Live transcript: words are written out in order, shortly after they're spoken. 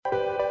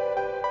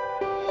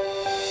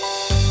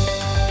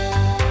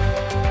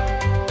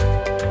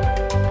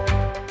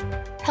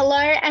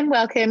Hello and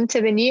welcome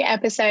to the new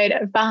episode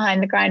of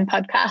Behind the Grind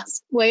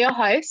podcast. We're your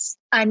hosts.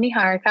 I'm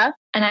Niharika.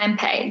 And I'm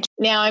Paige.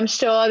 Now, I'm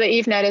sure that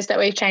you've noticed that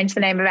we've changed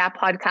the name of our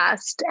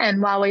podcast.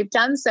 And while we've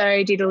done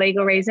so due to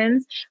legal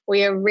reasons,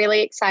 we are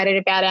really excited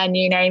about our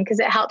new name because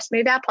it helps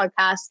move our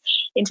podcast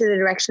into the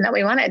direction that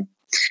we wanted.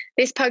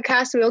 This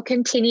podcast will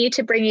continue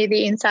to bring you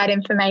the inside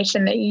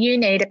information that you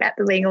need about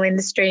the legal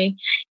industry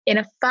in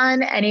a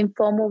fun and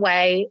informal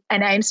way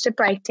and aims to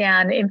break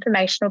down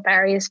informational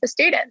barriers for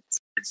students.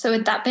 So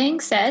with that being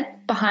said,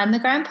 Behind the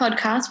Grind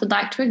podcast would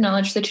like to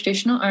acknowledge the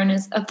traditional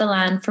owners of the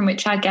land from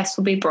which our guests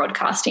will be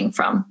broadcasting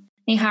from.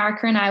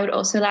 Niharika and I would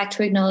also like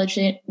to acknowledge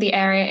the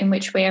area in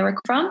which we are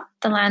from,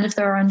 the land of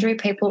the Wurundjeri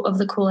people of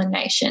the Kulin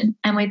Nation,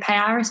 and we pay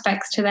our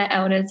respects to their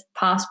elders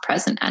past,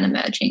 present and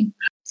emerging.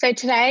 So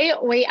today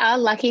we are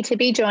lucky to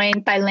be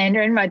joined by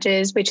Lander &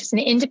 Rogers, which is an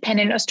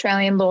independent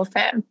Australian law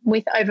firm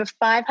with over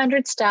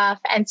 500 staff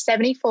and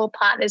 74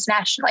 partners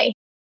nationally.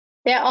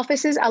 Their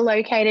offices are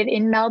located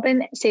in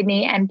Melbourne,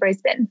 Sydney and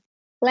Brisbane.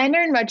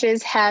 Lander &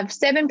 Rogers have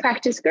 7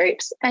 practice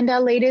groups and are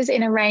leaders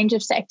in a range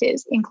of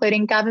sectors,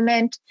 including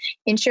government,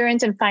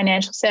 insurance and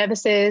financial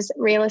services,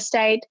 real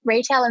estate,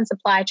 retail and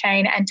supply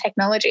chain and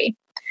technology.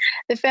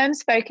 The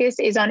firm's focus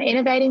is on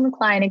innovating the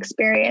client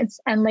experience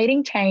and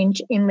leading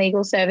change in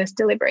legal service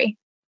delivery.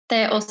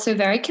 They are also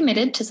very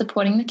committed to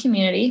supporting the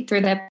community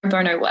through their pro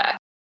bono work.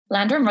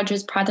 Lander &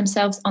 Rogers pride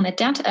themselves on their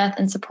down-to-earth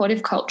and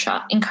supportive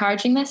culture,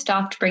 encouraging their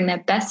staff to bring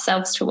their best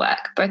selves to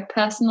work, both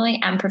personally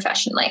and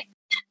professionally.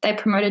 They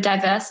promote a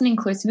diverse and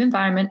inclusive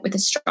environment with a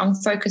strong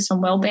focus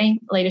on well-being,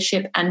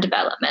 leadership and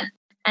development.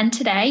 And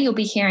today you'll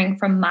be hearing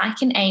from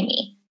Mike and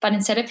Amy, but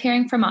instead of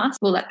hearing from us,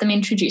 we'll let them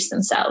introduce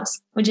themselves.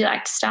 Would you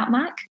like to start,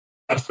 Mike?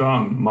 So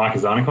I'm Mike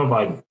Azarnikov.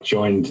 I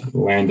joined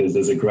Landers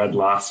as a grad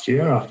last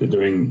year after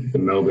doing the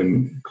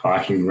Melbourne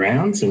clerking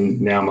rounds,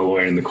 and now I'm a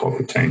lawyer in the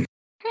corporate team.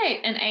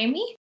 Great. And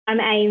Amy? I'm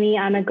Amy.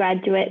 I'm a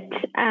graduate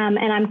and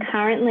I'm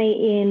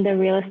currently in the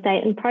real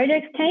estate and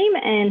projects team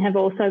and have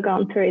also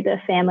gone through the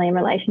family and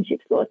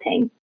relationships law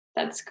team.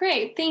 That's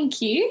great.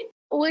 Thank you.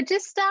 We'll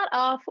just start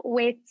off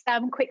with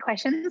some quick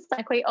questions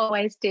like we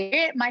always do.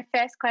 My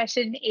first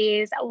question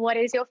is, what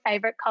is your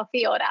favourite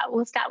coffee order?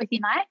 We'll start with you,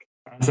 Mike.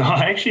 So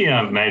I actually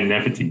made an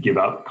effort to give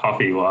up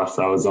coffee whilst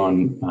I was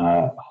on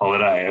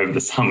holiday over the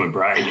summer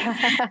break.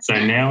 So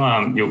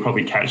now you'll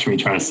probably catch me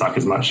trying to suck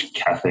as much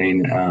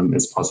caffeine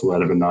as possible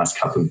out of a nice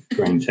cup of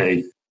green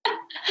tea.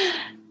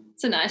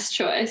 It's a nice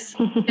choice.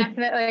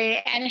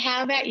 Definitely. And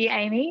how about you,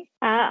 Amy?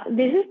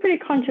 This is pretty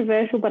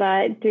controversial, but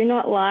I do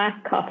not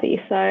like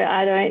coffee, so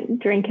I don't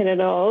drink it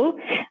at all.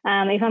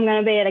 If I'm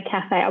going to be at a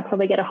cafe, I'll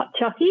probably get a hot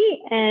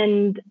chockey,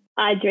 and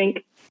I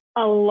drink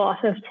a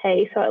lot of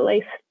tea, so at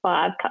least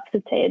 5 cups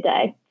of tea a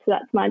day. So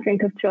that's my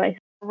drink of choice.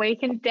 We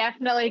can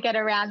definitely get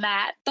around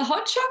that. The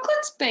hot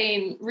chocolate's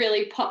been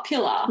really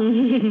popular.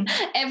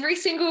 Every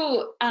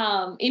single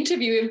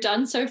interview we've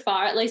done so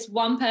far, at least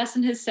one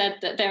person has said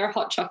that they're a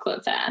hot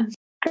chocolate fan.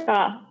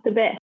 The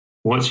best.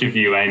 What's your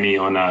view, Amy,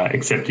 on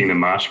accepting the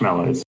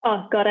marshmallows?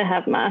 Oh, gotta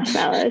have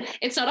marshmallows.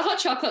 It's not a hot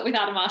chocolate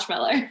without a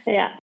marshmallow.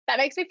 Yeah. That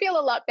makes me feel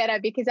a lot better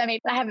because, I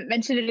haven't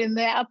mentioned it in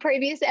our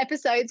previous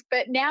episodes,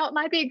 but now it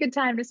might be a good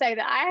time to say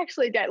that I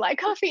actually don't like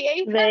coffee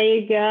either. There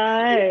you go.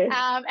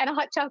 And a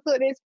hot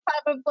chocolate is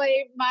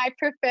probably my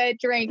preferred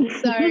drink.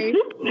 So I'm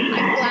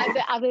glad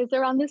that others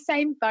are on the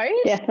same boat.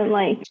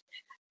 Definitely.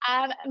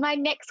 My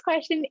next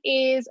question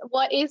is,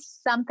 what is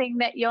something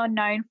that you're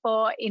known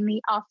for in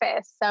the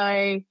office?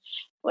 So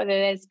whether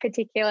there's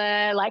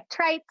particular like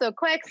traits or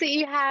quirks that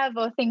you have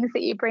or things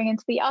that you bring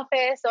into the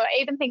office or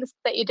even things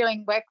that you're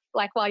doing work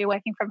like while you're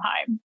working from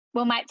home.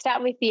 We might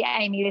start with you,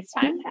 Amy, this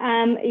time.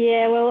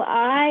 Well,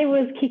 I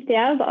was kicked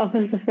out of the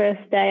office the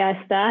first day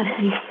I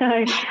started,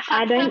 so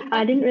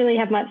I didn't really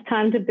have much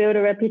time to build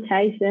a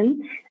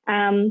reputation.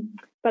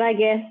 But I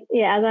guess,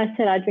 as I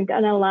said, I drink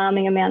an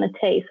alarming amount of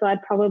tea, so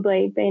I'd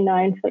probably be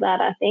known for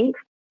that, I think.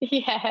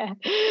 Yeah,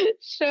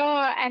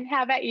 sure. And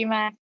how about you,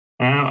 Matt?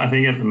 I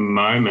think at the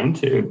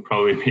moment it would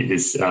probably be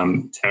this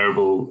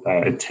terrible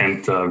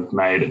attempt I've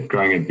made at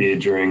growing a beard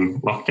during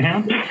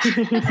lockdown.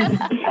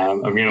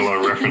 I'm getting a lot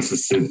of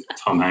references to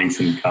Tom Hanks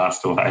and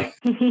Castaway.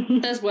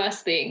 There's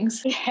worse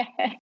things. Yeah.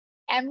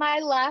 And my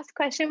last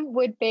question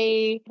would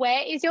be,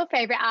 where is your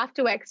favourite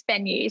after-works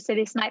venue? So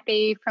this might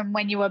be from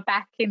when you were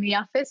back in the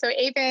office or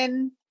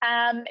even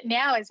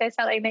now. Is there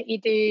something that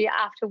you do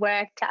after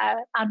work to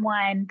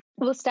unwind?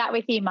 We'll start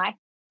with you, Mike.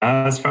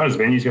 As far as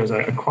venues goes,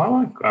 I quite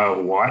like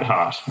White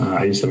Hart.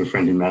 I used to have a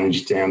friend who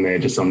managed down there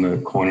just on the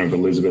corner of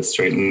Elizabeth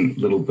Street and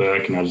Little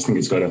Burke, and I just think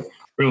it's got a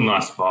real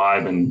nice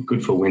vibe and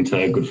good for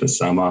winter, good for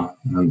summer.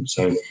 And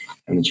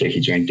the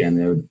cheeky drink down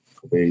there would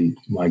probably be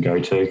my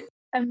go-to.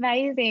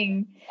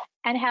 Amazing.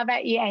 And how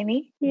about you,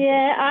 Amy?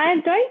 Yeah,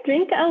 I don't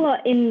drink a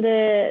lot in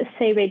the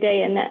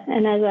CBD, and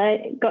as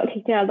I got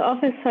kicked out of the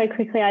office so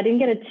quickly, I didn't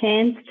get a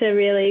chance to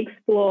really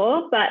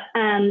explore. But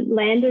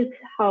Landers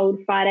hold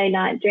Friday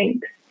night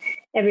drinks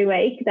every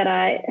week that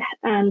I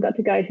got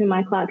to go to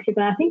my clerkship,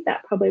 and I think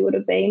that probably would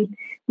have been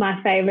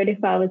my favourite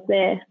if I was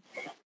there.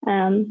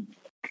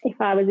 if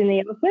I was in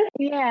the office.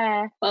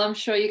 Yeah. Well, I'm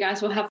sure you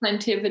guys will have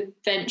plenty of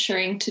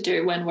adventuring to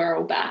do when we're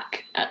all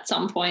back at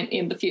some point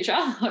in the future,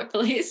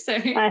 hopefully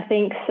soon. I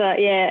think so,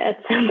 yeah,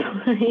 at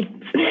some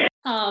point.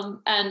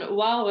 And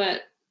while we're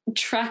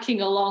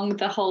tracking along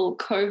the whole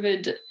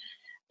COVID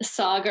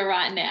saga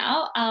right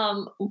now,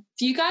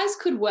 if you guys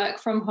could work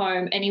from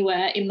home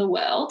anywhere in the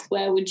world,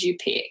 where would you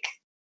pick?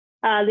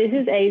 This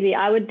is easy.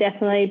 I would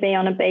definitely be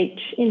on a beach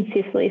in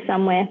Sicily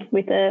somewhere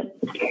with a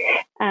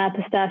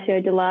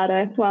pistachio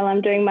gelato while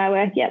I'm doing my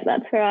work. Yep,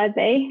 that's where I'd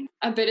be.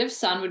 A bit of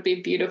sun would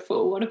be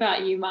beautiful. What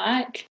about you,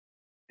 Mike?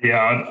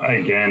 Yeah,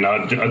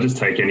 I'd just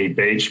take any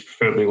beach,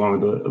 preferably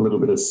one with a little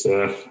bit of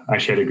surf. I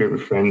actually had a group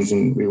of friends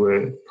and we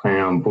were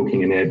planning on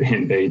booking an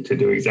Airbnb to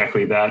do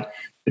exactly that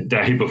the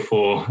day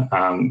before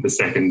the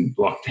second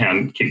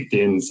lockdown kicked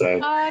in. So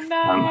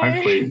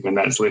hopefully when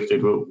that's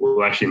lifted,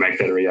 we'll actually make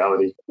that a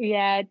reality.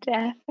 Yeah,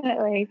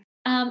 definitely.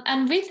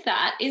 And with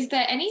that, is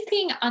there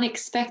anything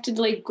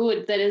unexpectedly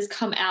good that has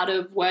come out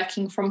of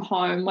working from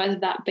home, whether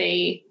that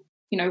be,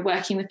 you know,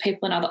 working with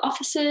people in other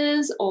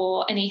offices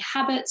or any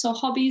habits or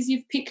hobbies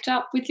you've picked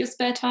up with your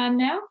spare time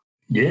now?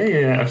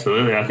 Yeah,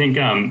 absolutely. I think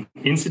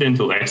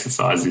incidental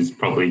exercise is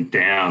probably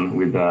down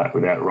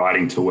without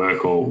riding to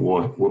work or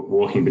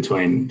walking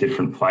between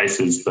different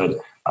places. But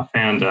I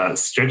found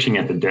stretching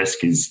at the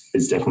desk is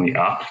definitely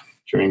up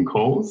during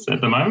calls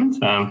at the moment.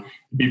 It'd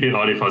be a bit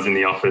odd if I was in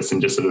the office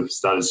and just sort of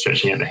started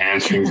stretching at the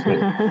hamstrings, but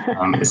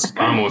it's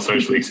far more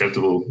socially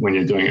acceptable when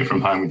you're doing it from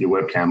home with your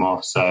webcam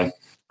off. So,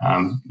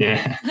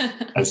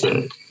 that's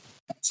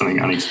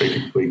something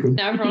unexpectedly good.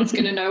 Now everyone's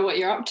going to know what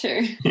you're up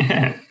to.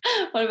 Yeah.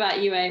 What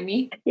about you,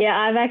 Amy? Yeah,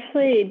 I've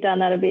actually done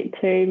that a bit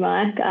too,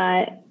 Mike.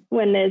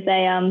 When there's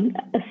a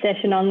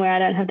session on where I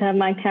don't have to have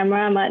my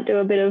camera, I might do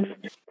a bit of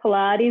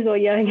Pilates or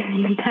yoga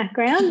in the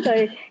background,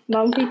 so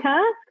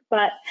multitask.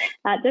 But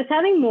just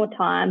having more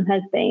time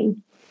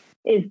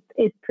is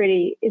a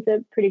pretty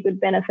good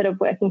benefit of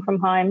working from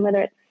home,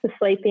 whether it's the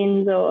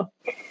sleep-ins or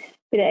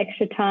bit of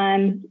extra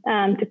time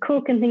to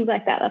cook and things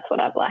like that. That's what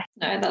I've liked.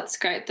 No, that's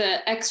great.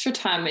 The extra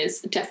time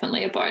is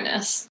definitely a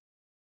bonus.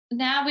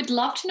 Now, we'd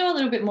love to know a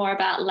little bit more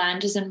about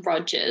Landers and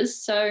Rogers.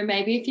 So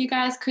maybe if you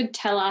guys could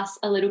tell us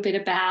a little bit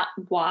about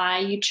why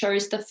you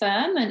chose the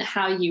firm and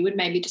how you would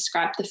maybe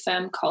describe the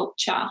firm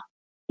culture.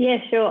 Yeah,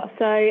 sure.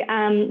 So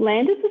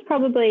Landers was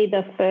probably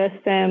the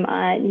first firm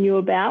I knew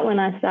about when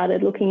I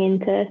started looking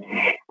into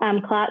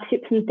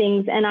clerkships and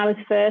things, and I was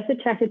first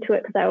attracted to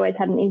it because I always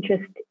had an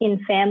interest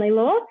in family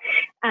law.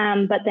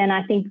 But then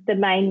I think the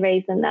main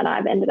reason that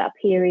I've ended up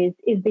here is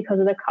because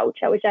of the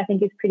culture, which I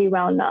think is pretty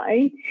well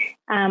known.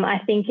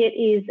 I think it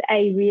is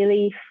a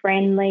really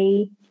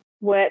friendly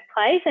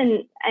workplace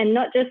and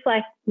not just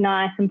like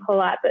nice and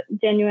polite, but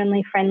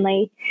genuinely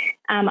friendly.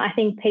 I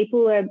think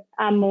people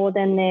are more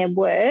than their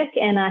work,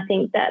 and I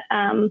think that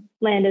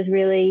Landers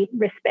really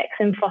respects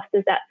and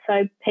fosters that.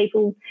 So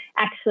people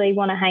actually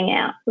want to hang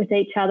out with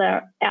each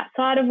other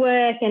outside of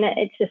work, and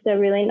it's just a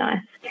really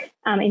nice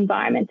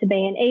environment to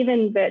be in.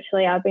 Even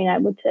virtually, I've been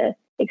able to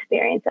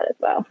experience that as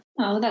well.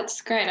 Oh, that's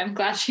great. I'm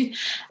glad you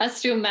are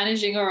still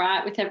managing all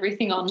right with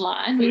everything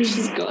online, which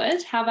is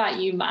good. How about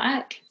you,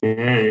 Mike?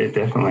 Yeah,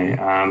 definitely.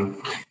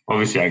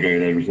 Obviously, I agree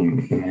with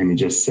everything that Amy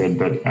just said,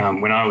 but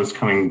when I was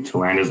coming to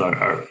Landers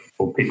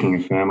or picking a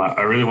firm,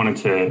 I really wanted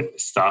to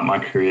start my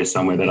career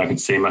somewhere that I could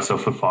see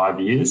myself for 5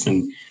 years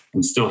and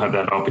still have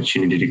that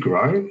opportunity to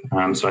grow.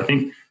 So I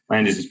think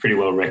Landers is pretty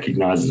well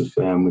recognised as a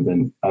firm with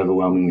an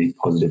overwhelmingly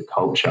positive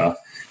culture.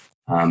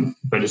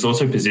 But it's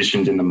also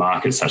positioned in the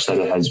market such that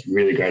it has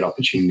really great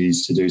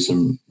opportunities to do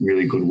some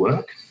really good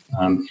work.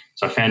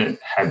 So I found it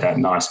had that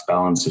nice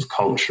balance of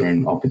culture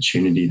and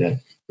opportunity that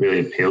really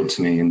appealed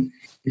to me. And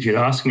if you'd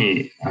ask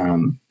me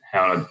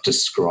how to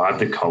describe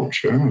the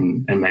culture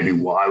and maybe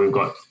why we've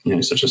got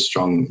such a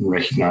strong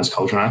recognised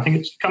culture, and I think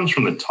it comes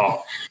from the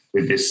top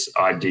with this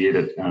idea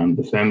that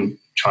the firm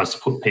tries to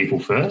put people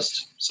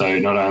first. So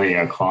not only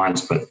our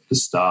clients but the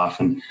staff,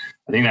 and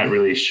I think that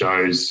really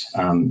shows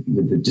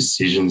with the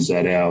decisions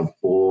that our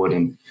board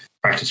and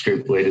practice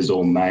group leaders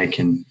all make,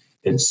 and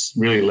it's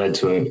really led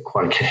to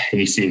quite a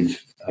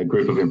cohesive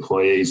group of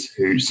employees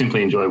who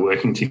simply enjoy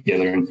working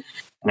together. And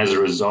as a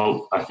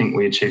result, I think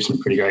we achieve some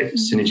pretty great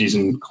synergies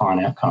and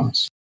client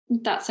outcomes.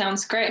 That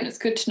sounds great, and it's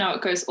good to know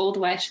it goes all the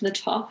way to the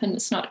top, and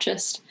it's not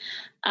just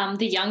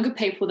the younger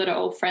people that are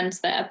all friends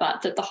there,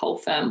 but that the whole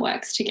firm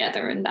works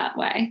together in that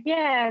way.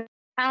 Yeah.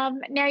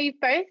 Now, you've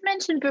both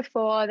mentioned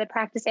before the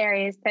practice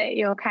areas that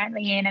you're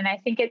currently in, and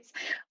I think it's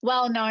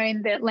well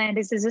known that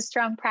Landers is a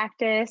strong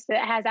practice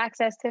that has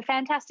access to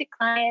fantastic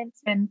clients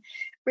and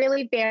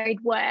really varied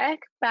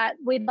work, but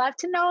we'd love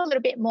to know a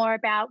little bit more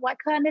about what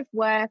kind of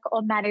work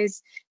or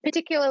matters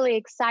particularly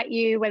excite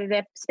you, whether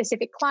they're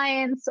specific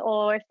clients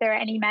or if there are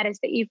any matters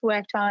that you've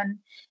worked on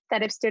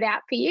that have stood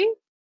out for you.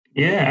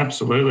 Yeah,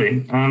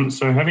 absolutely.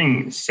 So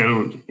having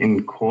settled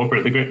in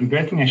corporate, the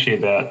great thing actually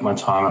about my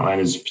time at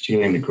Landers,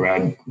 particularly in the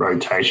grad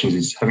rotations,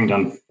 is having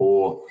done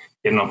 4,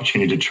 get an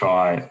opportunity to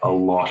try a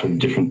lot of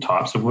different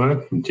types of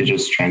work,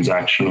 litigious,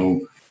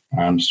 transactional,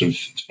 sort of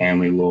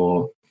family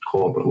law,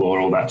 corporate law,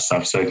 all that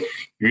stuff. So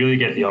you really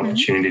get the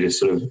opportunity to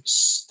sort of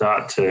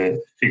start to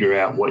figure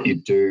out what you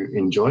do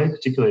enjoy,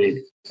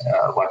 particularly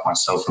like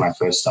myself when I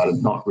first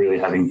started, not really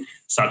having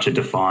such a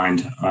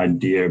defined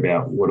idea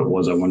about what it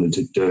was I wanted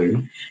to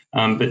do.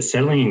 But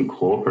settling in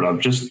corporate, I've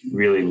just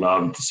really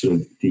loved sort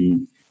of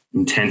the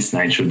intense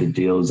nature of the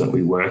deals that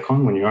we work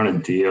on. When you're on a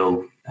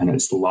deal and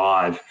it's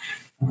live,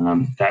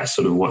 that's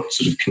sort of what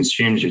sort of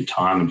consumes your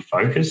time and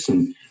focus.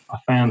 And I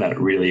found that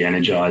really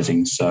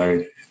energizing.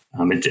 So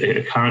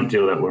a current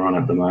deal that we're on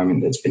at the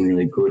moment that's been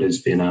really good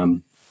has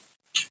been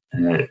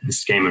the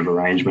scheme of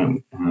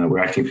arrangement. We're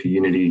acting for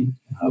Unity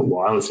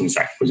Wireless in its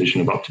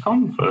acquisition of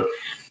Opticom for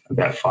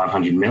about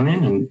 500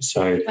 million. And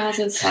so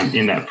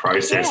in that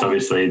process,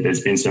 obviously,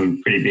 there's been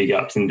some pretty big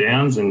ups and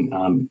downs,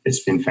 and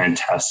it's been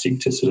fantastic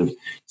to sort of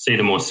see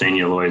the more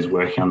senior lawyers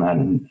working on that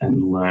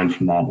and learn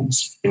from that. And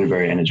it's been a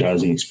very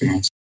energizing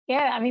experience.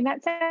 Yeah, I mean,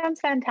 that sounds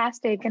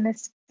fantastic. And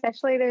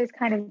especially those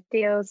kind of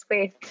deals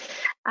with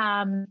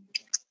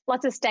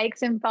lots of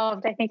stakes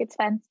involved. I think it's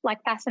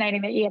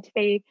fascinating that you get to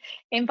be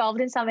involved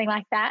in something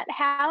like that.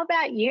 How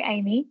about you,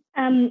 Amy?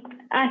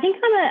 I think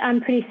I'm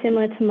pretty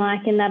similar to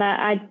Mike in that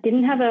I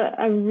didn't have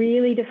a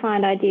really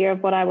defined idea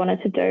of what I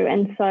wanted to do.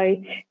 And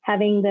so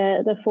having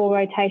the 4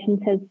 rotations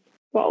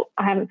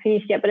I haven't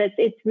finished yet, but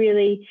it's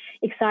really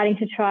exciting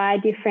to try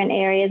different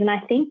areas. And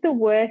I think the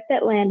work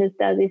that Landers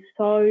does is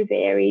so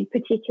varied,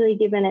 particularly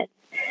given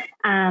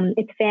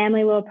its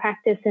family law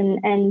practice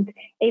and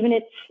even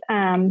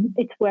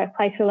its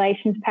workplace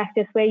relations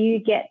practice, where you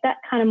get that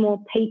kind of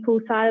more people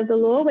side of the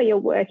law, where you're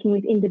working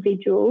with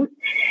individuals,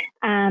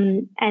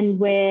 and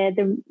where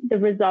the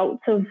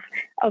results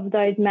of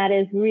those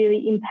matters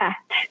really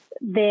impact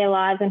their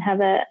lives and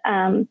have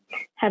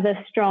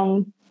a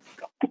strong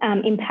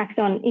impact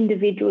on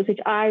individuals, which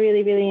I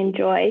really, really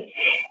enjoy.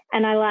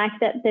 And I like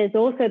that there's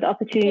also the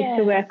opportunity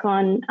to work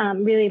on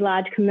really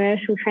large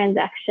commercial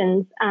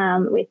transactions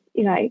with,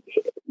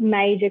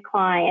 major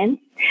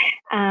clients.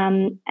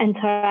 And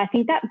so I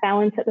think that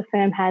balance that the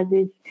firm has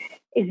is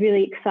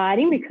really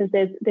exciting, because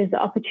there's the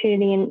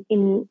opportunity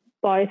in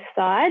both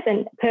sides.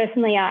 And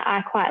personally,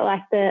 I quite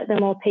like the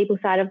more people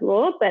side of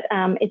law, but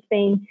it's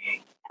been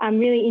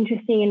really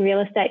interesting in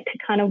real estate to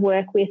kind of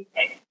work with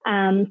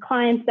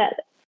clients that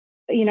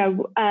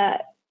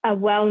are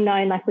well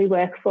known, like we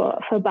work for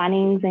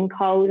Bunnings and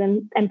Coles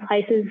and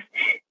places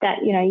that,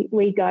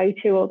 we go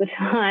to all the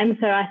time.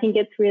 So I think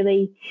it's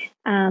really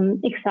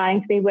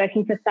exciting to be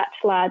working for such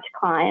large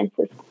clients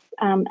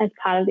as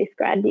part of this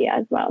grad year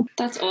as well.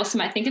 That's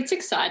awesome. I think it's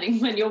exciting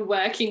when you're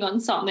working on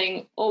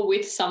something or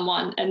with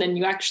someone and then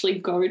you actually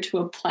go to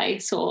a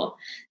place or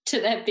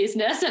to their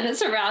business and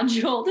it's around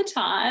you all the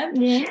time.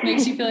 Yeah. It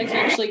makes you feel like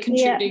you're actually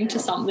contributing to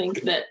something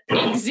that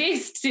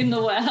exists in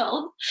the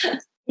world.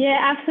 Yeah,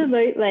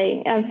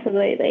 absolutely.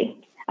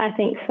 I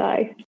think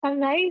so.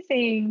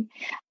 Amazing.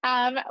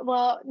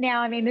 Well,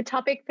 now, the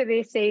topic for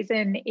this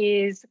season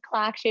is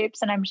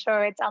clerkships, and I'm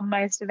sure it's on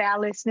most of our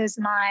listeners'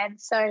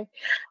 minds. So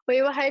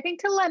we were hoping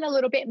to learn a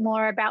little bit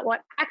more about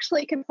what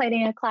actually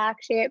completing a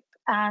clerkship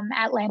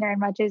at Lander &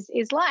 Rogers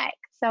is like.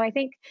 So I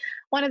think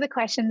one of the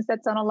questions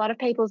that's on a lot of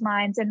people's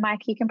minds, and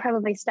Mike, you can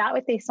probably start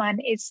with this one,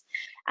 is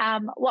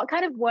what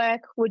kind of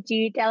work would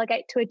you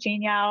delegate to a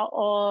junior,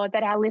 or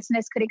that our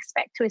listeners could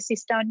expect to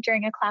assist on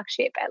during a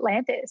clerkship at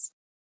Landers?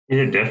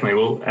 Yeah, definitely.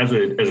 Well, as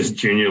a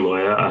junior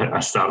lawyer, I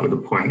start with the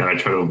point that I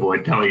try to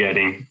avoid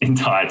delegating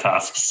entire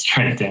tasks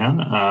straight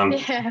down.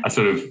 I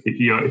sort of,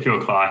 if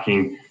you're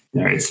clerking,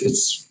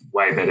 it's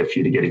way better for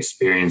you to get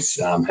experience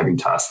having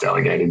tasks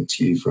delegated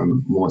to you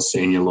from more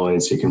senior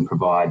lawyers who can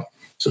provide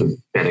sort of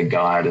better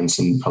guidance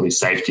and probably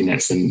safety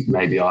nets than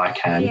maybe I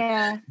can.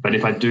 Yeah. But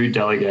if I do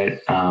delegate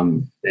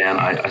down,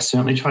 I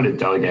certainly try to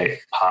delegate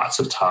parts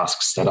of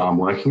tasks that I'm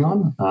working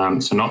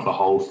on, so not the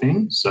whole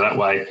thing. So that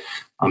way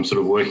I'm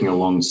sort of working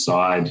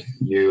alongside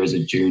you as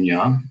a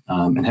junior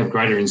and have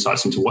greater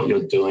insights into what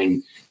you're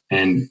doing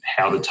and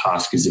how the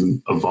task is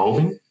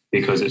evolving,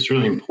 because it's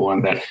really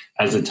important that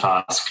as the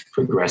task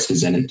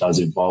progresses, and it does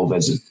evolve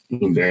as it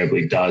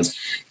invariably does,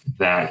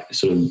 that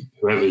sort of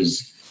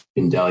whoever's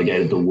been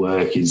delegated the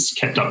work is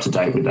kept up to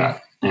date with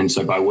that. And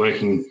so by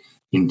working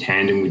in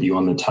tandem with you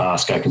on the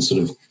task, I can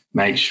sort of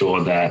make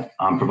sure that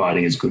I'm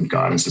providing as good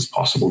guidance as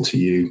possible to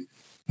you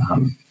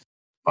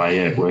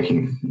by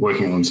working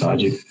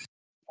alongside you.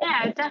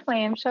 Yeah,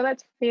 definitely. I'm sure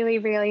that's really,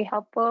 really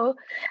helpful.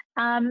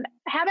 How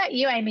about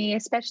you, Amy,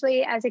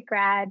 especially as a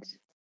grad?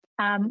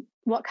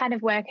 What kind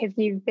of work have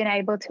you been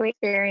able to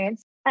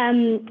experience?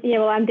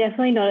 Well, I'm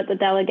definitely not at the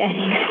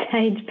delegating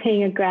stage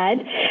being a grad,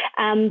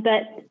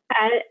 but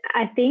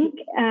I think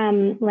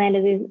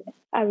Landers is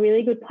a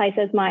really good place.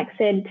 As Mike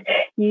said,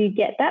 you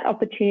get that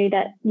opportunity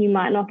that you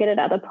might not get at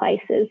other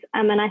places.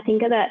 And I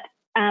think that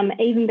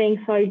even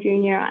being so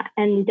junior,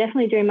 and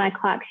definitely during my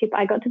clerkship,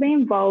 I got to be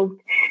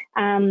involved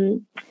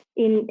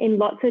in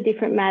lots of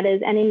different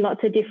matters and in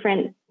lots of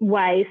different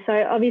ways. So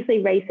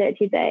obviously research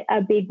is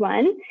a big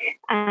one,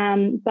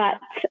 but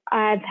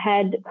I've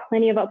had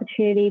plenty of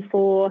opportunity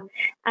for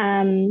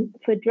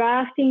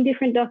drafting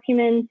different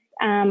documents.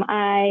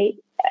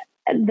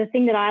 the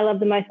thing that I love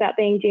the most about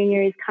being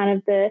junior is kind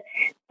of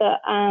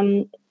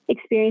the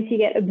experience you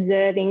get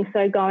observing.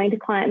 So going to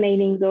client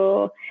meetings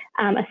or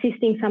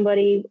assisting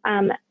somebody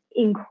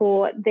in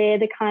court, they're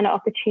the kind of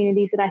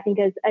opportunities that I think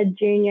as a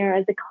junior,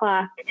 as a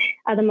clerk,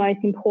 are the most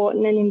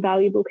important and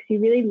invaluable, because you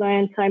really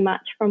learn so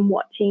much from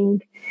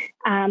watching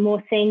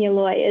more senior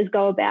lawyers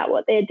go about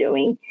what they're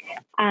doing.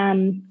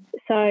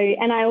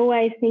 And I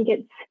always think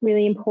it's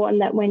really important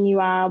that when you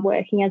are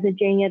working as a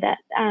junior that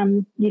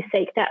you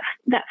seek that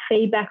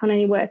feedback on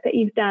any work that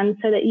you've done,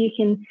 so that you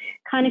can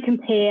kind of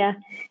compare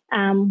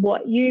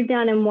what you've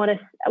done and what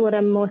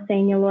a more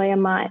senior lawyer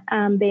might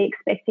be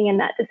expecting, and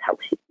that just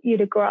helps you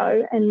to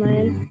grow and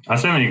learn. I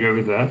certainly agree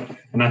with that.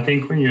 And I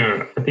think when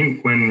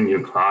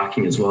you're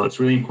clerking as well, it's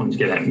really important to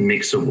get that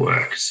mix of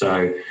work.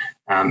 So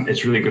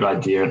it's a really good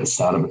idea at the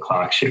start of a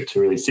clerkship to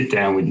really sit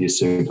down with your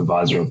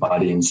supervisor or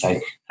buddy and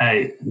say,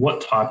 hey,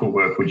 what type of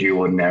work would you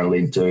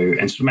ordinarily do?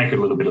 And sort of make a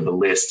little bit of a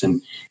list.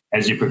 And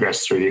as you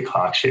progress through your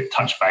clerkship,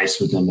 touch base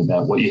with them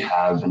about what you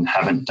have and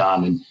haven't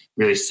done, and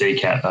really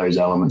seek out those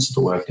elements of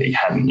the work that you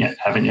haven't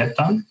yet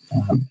done.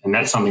 And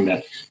that's something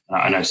that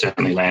I know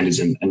certainly Landers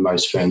and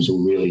most firms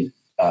will really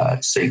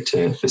seek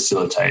to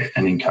facilitate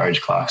and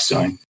encourage clerks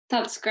doing.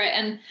 That's great.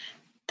 And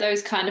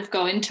those kind of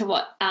go into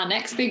what our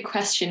next big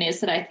question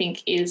is, that I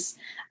think is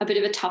a bit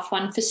of a tough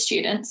one for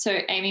students. So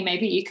Amy,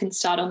 maybe you can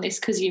start on this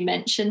because you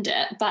mentioned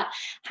it, but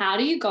how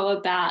do you go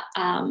about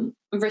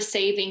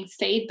receiving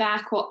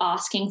feedback or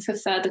asking for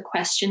further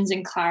questions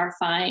and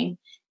clarifying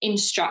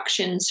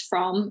instructions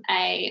from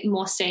a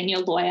more senior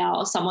lawyer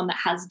or someone that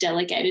has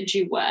delegated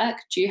you work?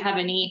 Do you have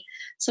any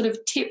sort of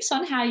tips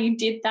on how you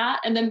did that?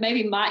 And then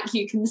maybe Mike,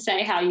 you can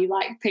say how you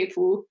like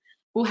people,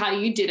 or how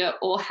you did it,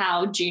 or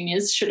how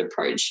juniors should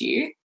approach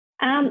you.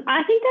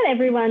 I think that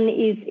everyone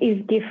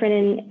is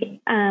different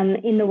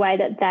in the way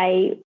that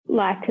they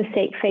like to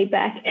seek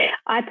feedback.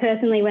 I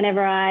personally,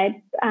 whenever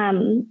I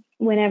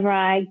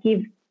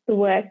give the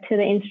work to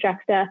the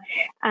instructor,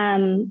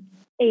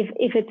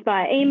 if it's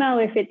by email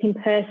or if it's in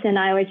person,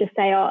 I always just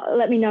say,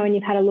 let me know when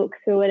you've had a look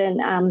through it,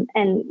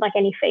 and like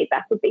any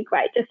feedback would be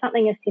great, just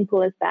something as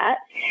simple as that.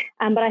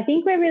 But I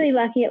think we're really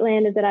lucky at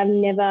Landers that I've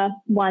never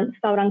once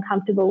felt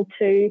uncomfortable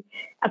to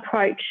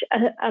approach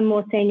a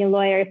more senior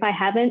lawyer if I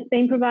haven't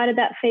been provided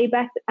that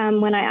feedback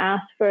when I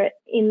asked for it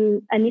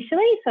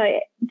initially. So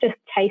just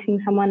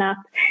chasing someone up.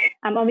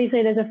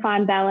 Obviously, there's a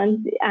fine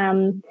balance,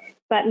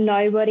 but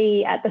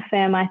nobody at the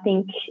firm, I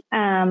think,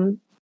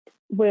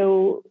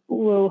 will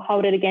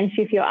hold it against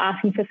you if you're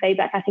asking for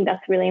feedback. I think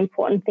that's a really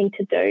important thing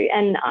to do,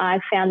 and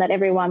I've found that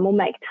everyone will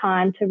make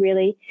time to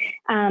really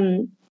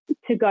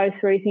to go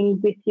through things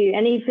with you.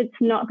 And if it's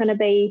not going to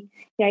be,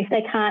 if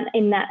they can't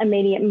in that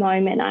immediate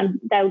moment,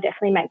 they'll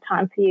definitely make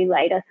time for you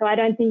later. So I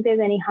don't think there's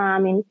any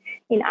harm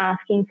in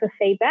asking for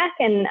feedback,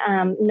 and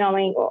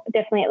knowing, or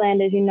definitely at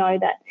Landers, you know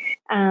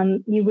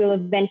that you will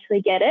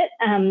eventually get it.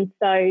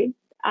 So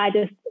I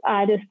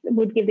just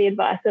would give the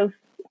advice of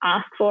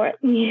ask for it.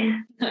 Yeah.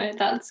 No,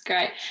 that's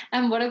great.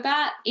 And what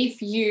about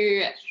if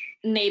you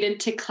needed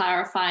to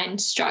clarify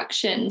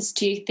instructions?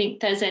 Do you think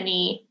there's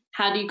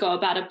how do you go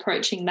about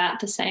approaching that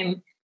the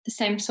same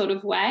sort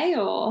of way,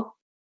 or?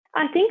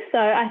 I think so.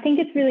 I think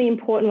it's really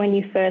important when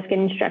you first get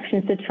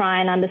instructions to try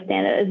and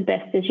understand it as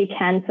best as you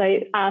can. So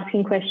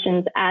asking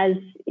questions as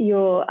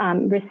you're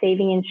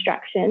receiving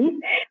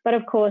instructions. But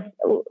of course,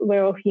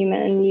 we're all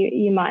human, and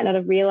you might not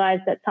have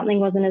realised that something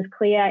wasn't as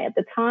clear at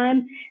the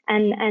time,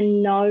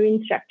 and no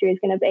instructor is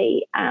going to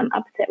be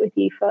upset with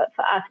you for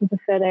asking for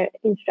further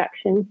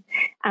instructions.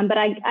 But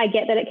I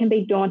get that it can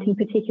be daunting,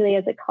 particularly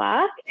as a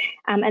clerk,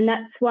 and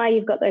that's why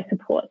you've got those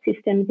support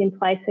systems in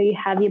place. So you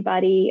have your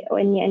buddy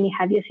and you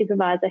have your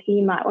supervisor who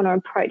you might want to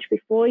approach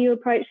before you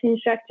approach the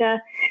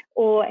instructor,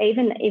 or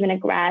even a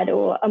grad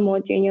or a more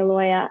junior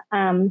lawyer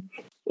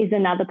is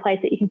another place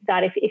that you can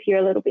start if you're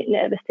a little bit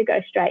nervous to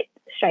go straight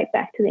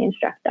back to the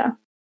instructor.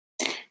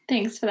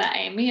 Thanks for that,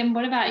 Amy. And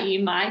what about you,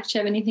 Mike? Do you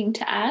have anything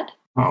to add?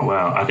 Oh,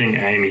 wow. I think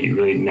Amy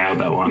really nailed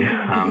that one.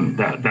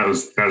 That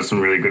was some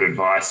really good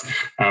advice.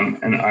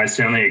 And I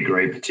certainly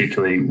agree,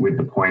 particularly with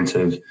the point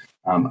of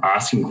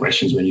asking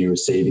questions when you're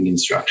receiving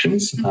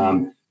instructions.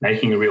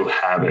 Making a real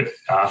habit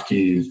after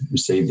you've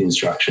received the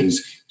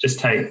instructions, just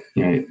take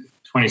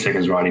 20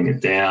 seconds writing it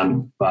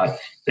down, but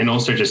then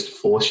also just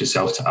force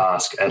yourself to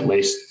ask at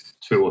least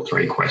 2 or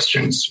 3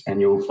 questions.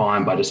 And you'll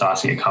find by just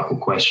asking a couple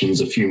of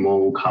questions, a few more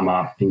will come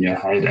up in your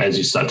head as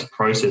you start to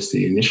process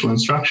the initial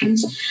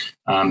instructions.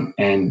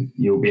 And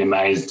you'll be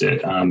amazed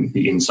at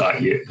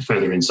the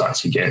further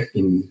insights you get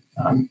in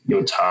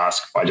your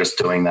task by just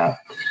doing that.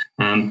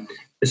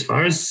 As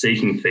far as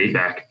seeking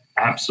feedback,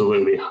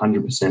 absolutely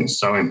 100%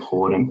 so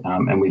important.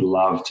 And we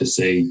love to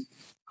see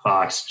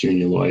clerks,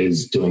 junior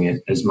lawyers doing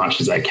it as much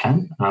as they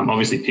can.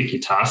 Obviously, pick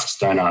your tasks.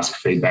 Don't ask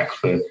feedback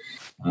for,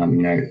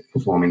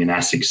 performing an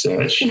ASIC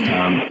search.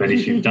 But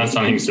if you've done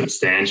something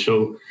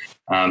substantial,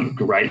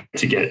 great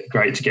to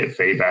get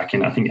feedback.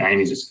 And I think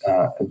Amy's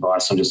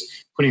advice on just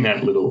putting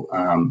that little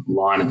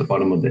line at the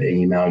bottom of the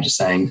email, just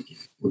saying,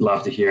 "Would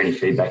love to hear any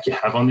feedback you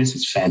have on this,"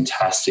 is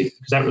fantastic,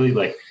 because that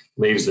really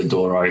leaves the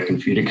door open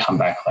for you to come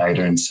back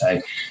later and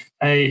say,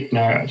 hey,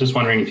 just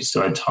wondering if you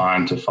still had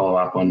time to follow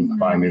up on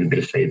providing me with a bit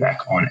of feedback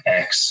on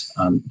X.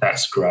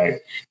 That's great.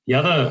 The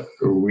other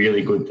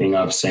really good thing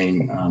I've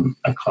seen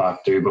a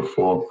clerk do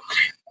before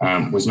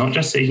was not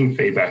just seeking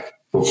feedback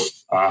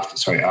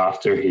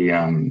after he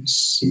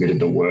submitted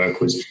the work,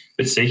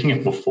 but seeking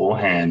it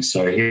beforehand.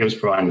 So he was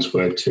providing this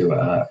work to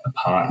a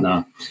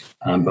partner,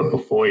 but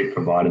before he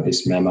provided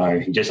this memo,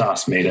 he just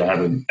asked me to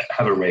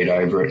have a read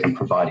over it and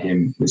provide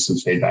him with some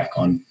feedback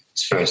on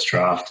his first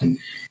draft. And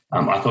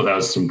I thought that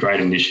was some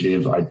great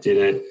initiative. I did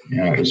it.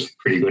 It was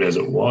pretty good as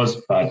it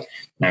was, but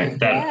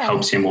that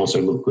helps him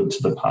also look good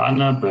to the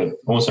partner, but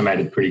also made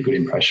a pretty good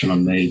impression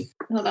on me.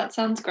 Well, that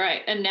sounds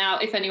great. And now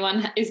if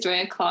anyone is doing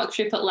a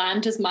clerkship at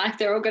Landers, Mike,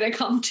 they're all going to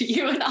come to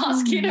you and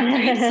ask you to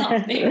read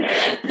something.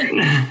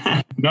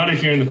 Not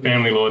if you're in the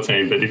family law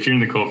team, but if you're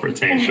in the corporate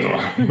team, sure.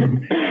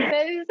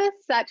 Those are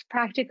such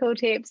practical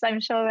tips.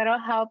 I'm sure that'll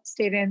help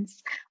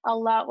students a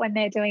lot when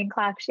they're doing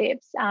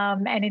clerkships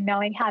and in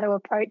knowing how to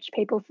approach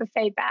people for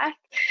feedback.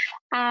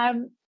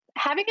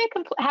 Having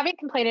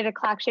completed a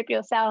clerkship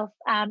yourself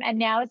and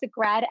now as a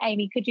grad,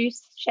 Amy, could you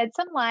shed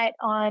some light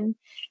on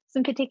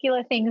some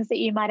particular things that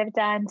you might have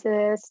done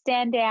to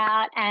stand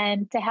out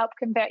and to help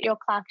convert your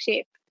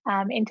clerkship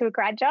into a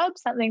grad job,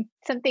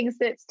 some things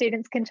that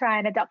students can try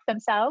and adopt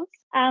themselves?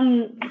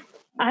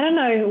 I don't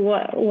know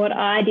what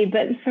I did,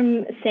 but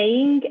from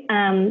seeing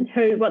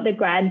what the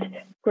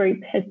grad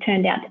group has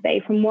turned out to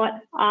be, from what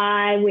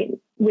I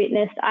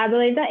witnessed, I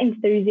believe that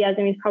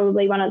enthusiasm is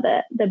probably one of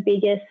the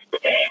biggest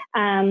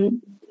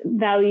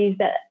values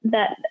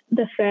that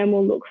the firm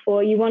will look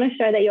for. You want to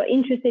show that you're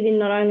interested in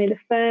not only the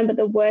firm, but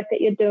the work that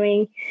you're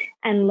doing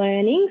and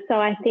learning. So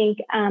I think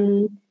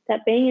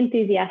that being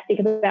enthusiastic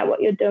about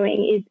what you're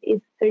doing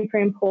is super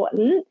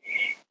important.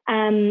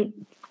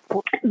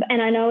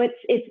 And I know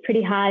it's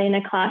pretty hard in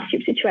a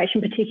clerkship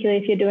situation,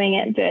 particularly if you're doing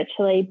it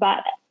virtually,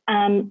 but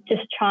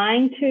just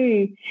trying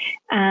to,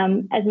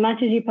 as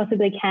much as you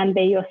possibly can,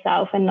 be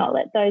yourself and not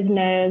let those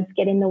nerves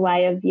get in the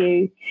way of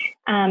you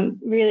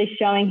really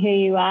showing who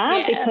you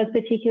are, because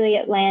particularly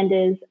at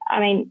Landers, I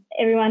mean,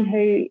 everyone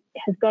who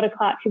has got a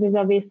clerkship is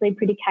obviously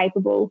pretty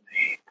capable,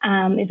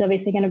 is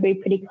obviously going to be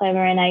pretty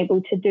clever and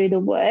able to do the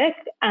work,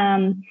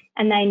 and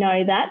they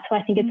know that. So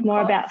I think it's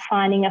more about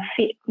finding a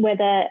fit,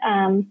 whether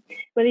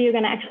you're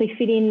going to actually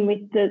fit in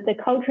with the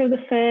culture of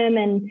the firm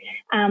and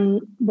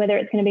whether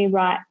it's going to be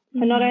right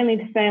for not only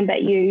the firm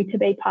but you to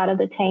be part of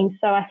the team.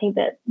 So I think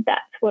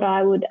that's what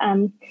I would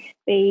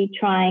be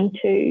trying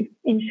to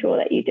ensure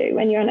that you do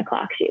when you're on a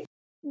clerkship.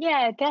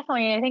 Yeah,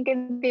 definitely. I think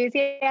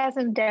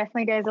enthusiasm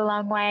definitely goes a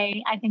long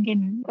way, I think,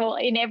 in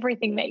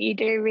everything that you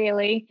do,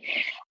 really.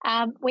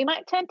 We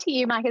might turn to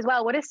you, Mike, as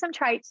well. What are some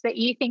traits that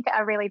you think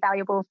are really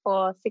valuable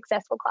for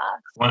successful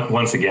clerks?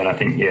 Once again, I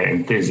think,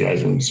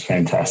 enthusiasm is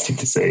fantastic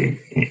to see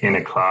in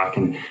a clerk.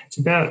 And it's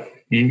about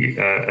you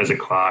as a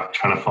clerk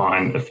trying to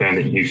find a firm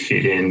that you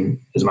fit in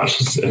as much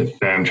as a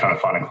firm trying to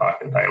find a clerk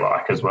that they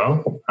like as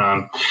well.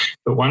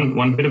 But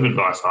one bit of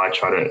advice I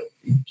try to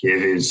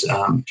give is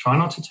try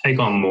not to take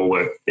on more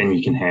work than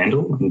you can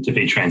handle and to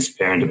be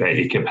transparent about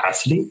your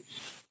capacity.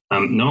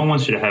 No one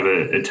wants you to have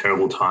a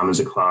terrible time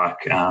as a clerk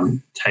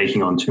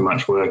taking on too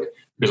much work,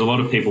 because a lot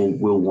of people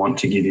will want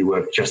to give you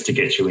work just to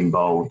get you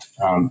involved.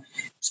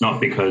 It's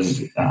not because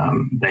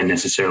they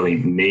necessarily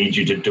need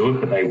you to do it,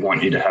 but they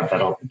want you to have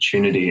that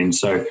opportunity. And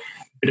so a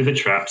bit of a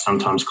trap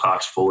sometimes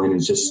clerks fall in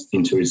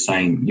is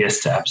saying yes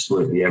to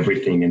absolutely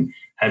everything and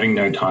having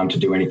no time to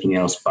do anything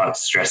else but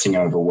stressing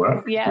over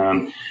work.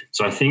 Yeah.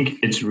 So I think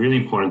it's really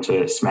important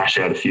to smash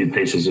out a few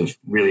pieces of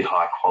really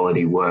high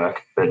quality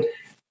work, but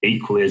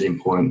equally as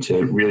important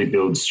to really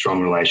build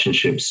strong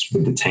relationships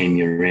with the team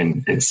you're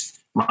in. It's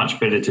much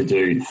better to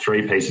do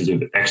 3 pieces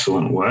of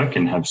excellent work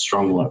and have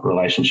strong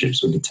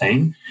relationships with the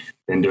team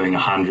than doing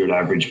 100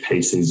 average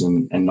pieces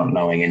and not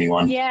knowing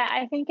anyone. Yeah,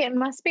 I think it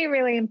must be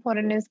really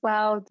important as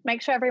well to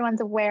make sure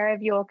everyone's aware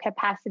of your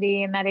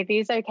capacity and that it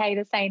is okay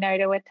to say no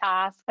to a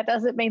task. That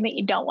doesn't mean that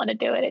you don't want to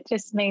do it. It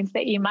just means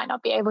that you might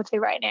not be able to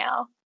right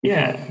now.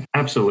 Yeah,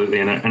 absolutely.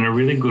 And a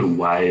really good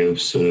way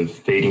of sort of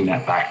feeding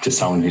that back to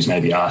someone who's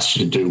maybe asked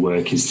you to do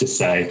work is to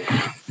say,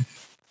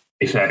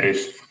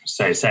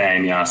 if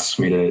Amy asks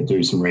me to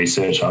do some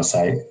research, I'll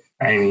say,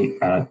 Amy,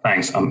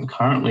 thanks. I'm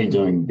currently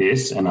doing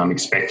this and I'm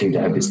expecting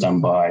to have this done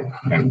by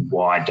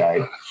Y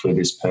date for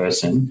this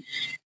person.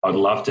 I'd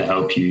love to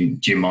help you.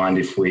 Do you mind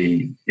if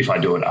I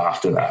do it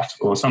after that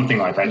or something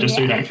like that, just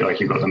so you don't feel like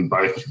you've got them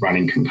both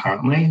running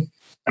concurrently?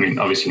 I mean,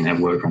 obviously you can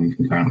have work running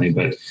concurrently,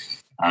 but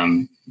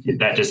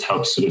that just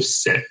helps sort of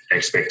set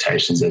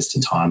expectations as to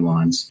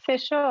timelines. For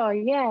sure.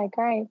 Yeah,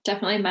 great.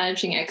 Definitely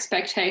managing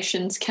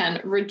expectations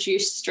can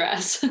reduce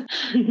stress,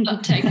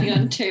 not taking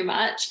on too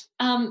much.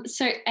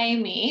 So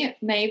Amy,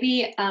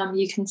 maybe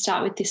you can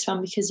start with this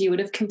one because you would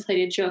have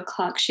completed your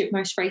clerkship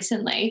most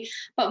recently,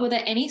 but were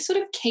there any sort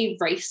of key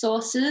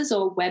resources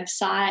or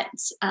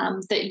websites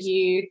that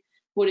you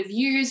would have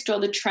used, or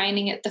the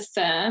training at the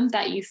firm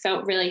that you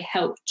felt really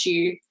helped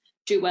you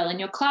do well in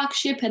your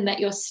clerkship and that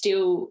you're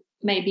still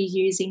maybe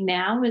using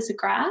now as a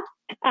grad?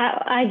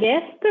 I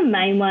guess the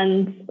main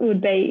ones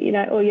would be,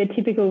 all your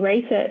typical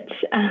research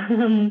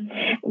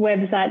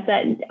websites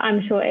that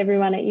I'm sure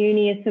everyone at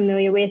uni is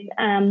familiar with.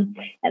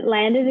 At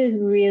Landers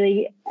is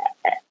really,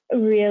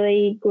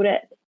 really good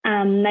at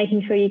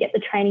making sure you get the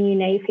training you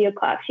need for your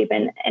clerkship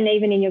and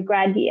even in your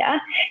grad year.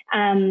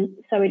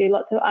 So we do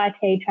lots of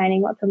IT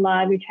training, lots of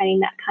library training,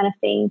 that kind of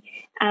thing.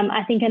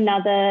 I think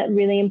another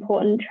really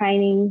important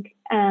training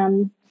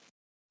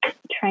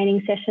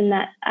session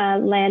that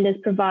Landers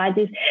provides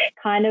is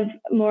kind of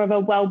more of a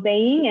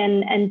well-being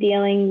and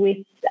dealing with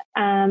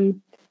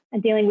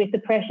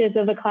the pressures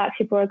of a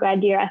clerkship or a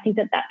grad year. I think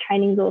that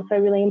training is also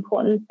really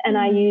important, and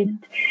I used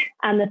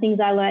the things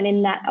I learned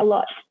in that a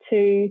lot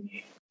to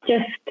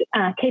just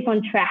keep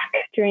on track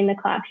during the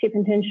clerkship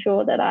and to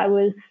ensure that I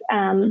was,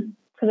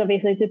 because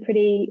obviously it's a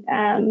pretty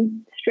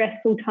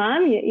stressful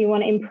time. You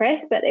want to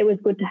impress, but it was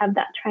good to have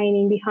that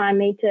training behind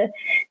me to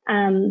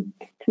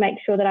make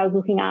sure that I was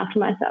looking after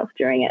myself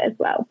during it as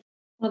well.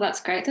 Well,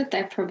 that's great that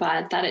they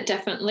provide that. It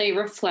definitely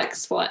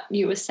reflects what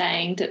you were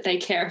saying, that they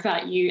care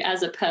about you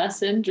as a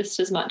person just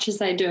as much as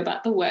they do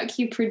about the work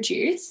you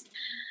produce.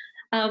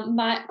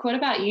 Mike, what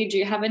about you? Do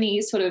you have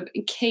any sort of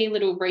key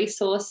little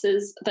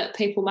resources that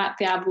people might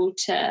be able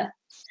to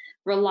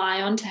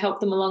rely on to help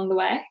them along the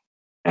way?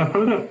 I've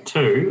probably got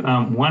two.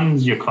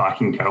 One's your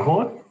clerking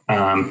cohort.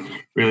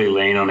 Really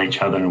lean on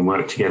each other and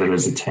work together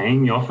as a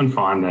team. You often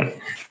find that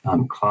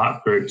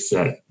clerk groups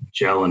that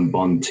gel and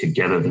bond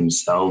together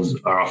themselves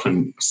are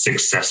often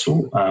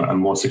successful and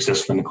more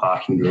successful than a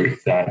clerking group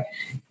that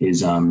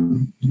is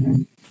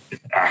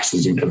acts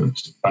as a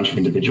bunch of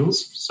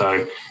individuals.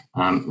 So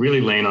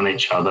really lean on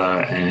each other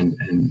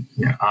and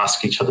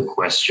ask each other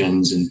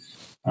questions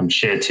and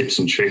share tips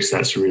and tricks.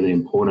 That's really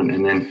important.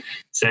 And then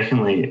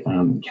secondly,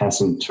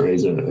 Cass and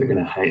Teresa are going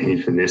to hate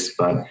me for this,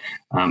 but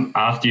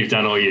after you've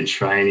done all your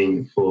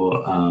training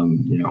for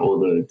all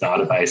the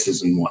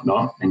databases and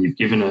whatnot, and you've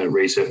given a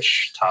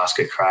research task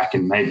a crack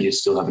and maybe you're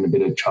still having a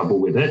bit of trouble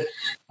with it,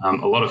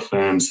 a lot of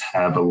firms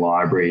have a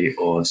library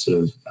or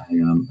sort of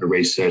a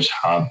research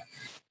hub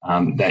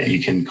that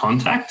you can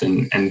contact,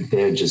 and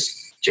they're just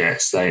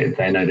jets.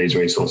 They know these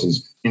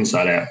resources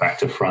inside out, back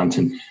to front,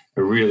 and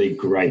are really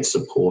great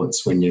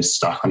supports when you're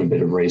stuck on a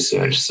bit of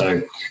research.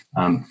 So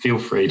feel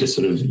free to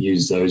sort of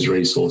use those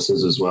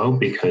resources as well,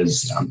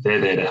 because they're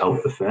there to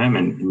help the firm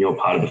and you're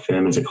part of the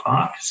firm as a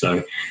clerk.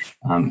 So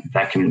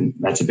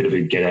that's a bit of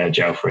a get out of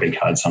jail free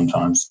card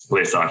sometimes, at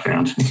least I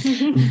found.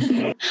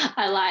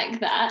 I like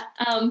that.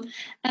 And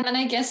then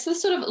I guess the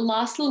sort of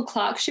last little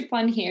clerkship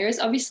one here is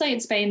obviously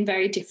it's been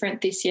very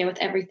different this year with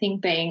everything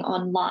being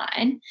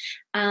online.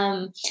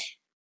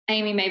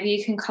 Amy, maybe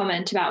you can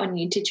comment about when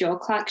you did your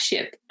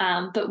clerkship,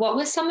 but what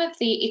were some of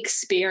the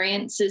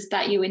experiences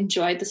that you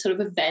enjoyed, the sort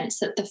of events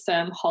that the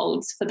firm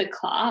holds for the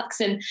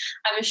clerks? And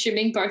I'm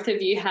assuming both of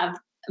you have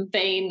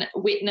been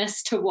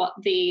witness to what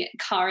the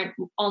current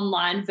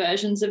online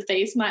versions of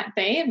these might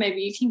be, and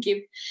maybe you can give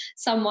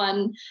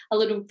someone a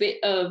little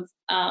bit of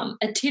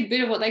a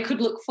tidbit of what they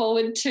could look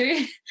forward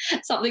to,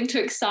 something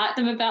to excite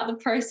them about the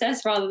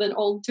process rather than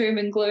all doom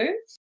and gloom.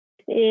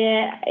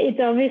 Yeah, it's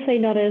obviously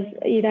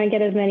you don't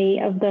get as many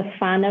of the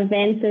fun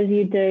events as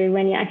you do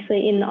when you're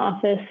actually in the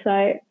office.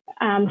 So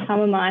some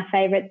of my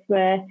favourites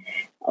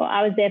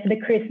I was there for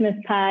the Christmas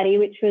party,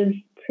 which was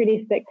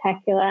pretty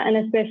spectacular, and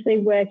especially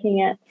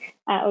working at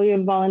or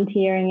you're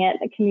volunteering at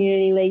the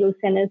community legal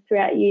centres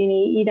throughout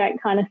uni, you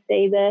don't kind of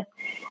see the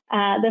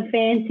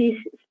fancy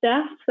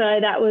stuff. So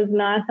that was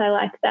nice. I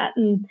liked that.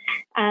 And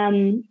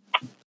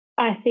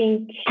I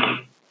think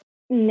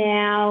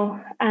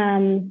now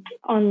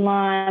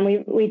online we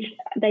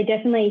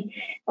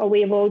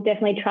have all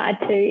definitely tried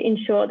to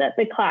ensure that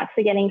the clerks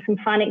are getting some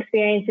fun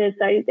experiences.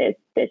 So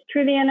there's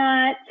trivia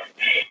nights.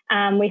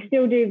 We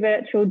still do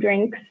virtual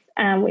drinks,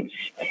 which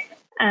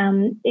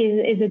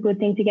is a good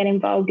thing to get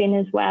involved in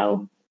as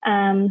well.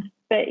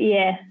 But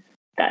yeah,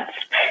 that's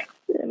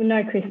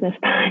no Christmas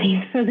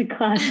parties for the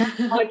class,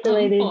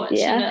 unfortunately, this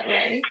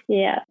year.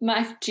 Yeah.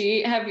 Mike, do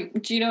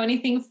you know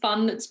anything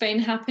fun that's been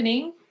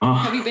happening?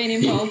 Have you been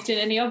involved in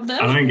any of them?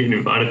 I don't get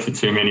invited to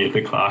too many of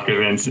the clerk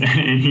events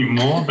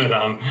anymore, but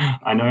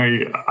I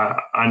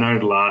know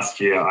last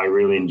year I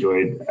really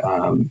enjoyed.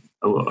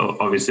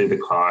 Obviously, the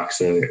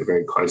clerks are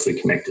very closely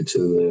connected to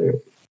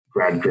the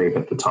grad group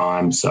at the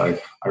time, so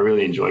I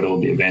really enjoyed all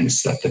the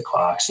events that the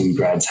clerks and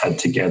grads had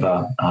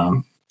together.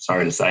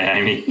 Sorry to say,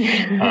 Amy,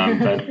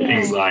 but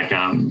things like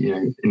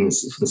in the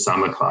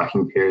summer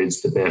clerking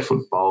periods, the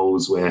barefoot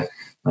bowls where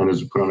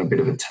lenders would put on a bit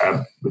of a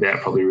tab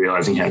without probably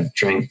realising how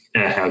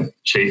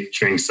cheap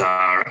drinks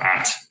are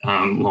at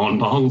lawn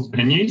bowls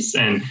venues,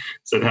 and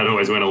so that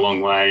always went a long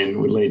way and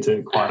would lead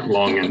to quite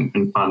long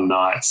and fun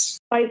nights.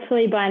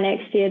 Hopefully by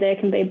next year there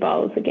can be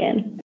bowls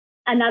again.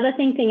 Another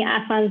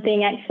a fun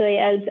thing actually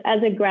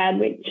as a grad,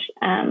 which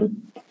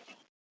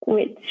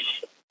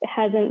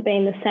hasn't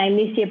been the same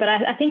this year, but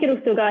I think it'll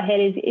still go ahead,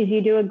 is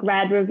you do a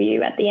grad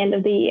review at the end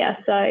of the year.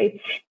 So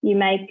you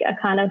make a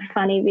kind of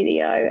funny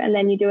video and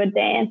then you do a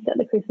dance at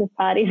the Christmas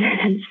parties.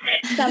 And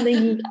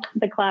something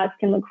the Clarks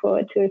can look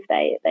forward to if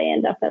they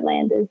end up at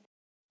Landers.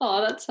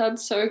 Oh, that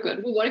sounds so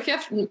good. Well, what if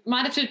you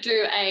might have to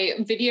do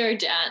a video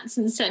dance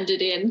and send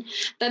it in?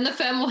 Then the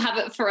firm will have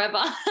it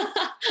forever.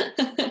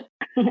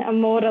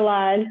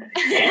 Immortalised.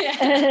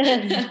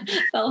 Yeah.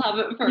 They'll have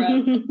it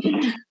forever.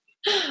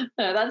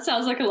 No, that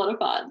sounds like a lot of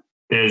fun.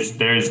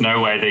 There is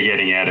no way they're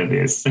getting out of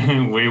this.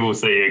 We will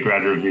see a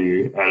grad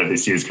review out of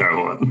this year's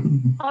cohort.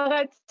 Oh,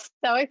 that's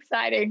so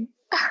exciting.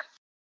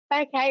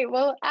 Okay,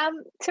 well,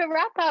 to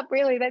wrap up,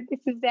 really, that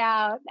this is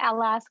our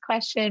last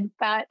question,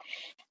 but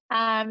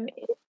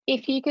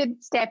if you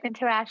could step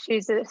into our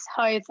shoes as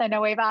hosts, I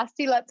know we've asked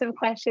you lots of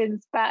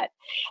questions, but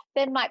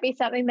there might be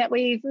something that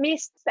we've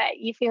missed that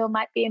you feel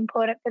might be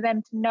important for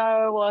them to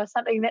know, or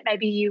something that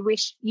maybe you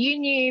wish you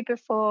knew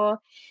before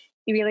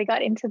you really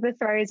got into the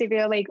throes of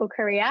your legal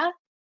career.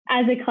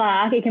 As a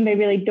clerk, it can be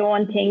really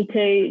daunting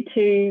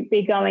to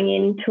be going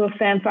into a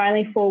firm for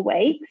only 4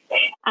 weeks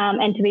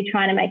and to be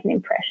trying to make an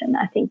impression.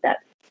 I think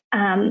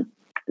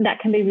that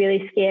can be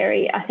really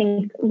scary. I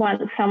think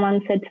once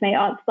someone said to me,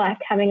 oh, it's like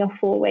having a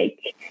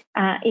 4-week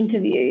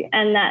interview,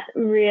 and that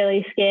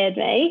really scared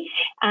me.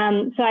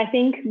 So I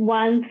think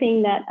one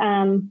thing that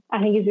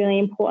I think is really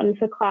important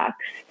for clerks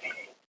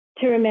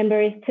to remember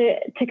is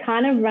to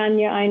kind of run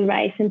your own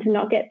race and to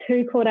not get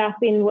too caught up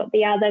in what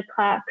the other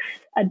clerks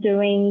are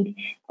doing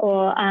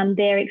or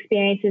their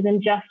experiences,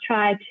 and just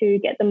try to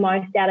get the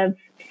most out of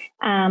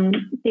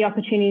the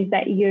opportunities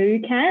that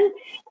you can.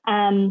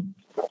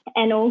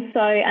 And also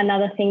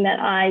another thing that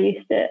I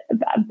used to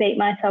beat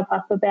myself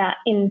up about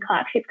in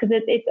clerkship, because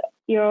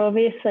you're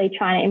obviously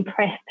trying to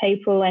impress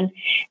people, and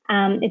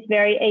it's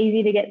very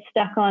easy to get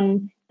stuck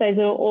on those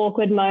little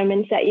awkward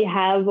moments that you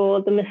have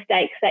or the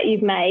mistakes that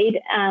you've made.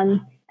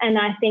 And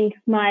I think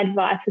my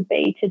advice would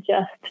be to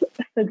just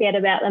forget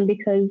about them,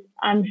 because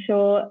I'm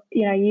sure,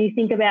 you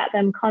think about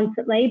them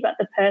constantly, but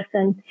the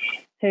person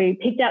who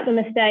picked up the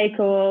mistake,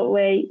 or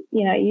where,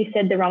 you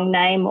said the wrong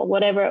name or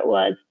whatever it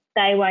was,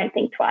 they won't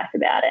think twice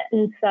about it.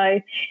 And so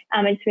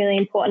it's really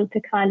important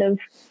to kind of,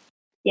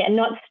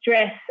 not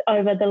stress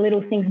over the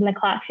little things in the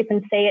clerkship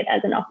and see it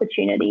as an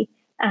opportunity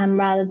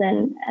rather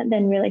than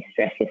really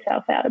stress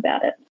yourself out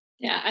about it.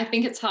 Yeah, I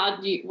think it's hard.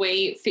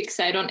 We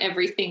fixate on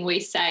everything we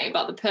say,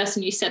 but the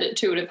person you said it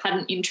to would have had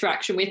an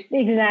interaction with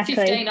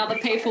 15 other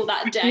people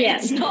that day. Yeah,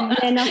 it's not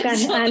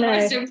the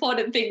most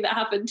important thing that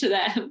happened to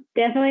them.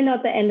 Definitely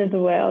not the end of the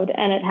world,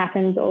 and it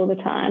happens all the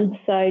time.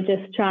 So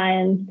just try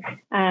and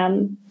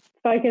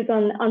focus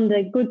on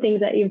the good things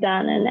that you've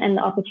done and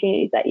the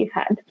opportunities that you've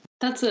had.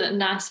 That's a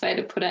nice way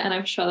to put it, and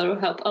I'm sure that will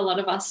help a lot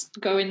of us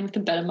go in with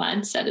a better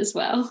mindset as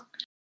well.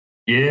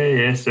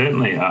 Yeah,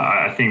 certainly.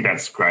 I think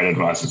that's great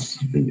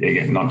advice.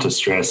 Again, not to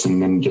stress,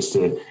 and then just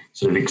to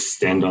sort of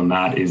extend on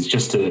that is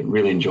just to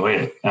really enjoy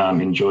it,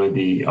 enjoy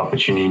the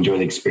opportunity, enjoy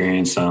the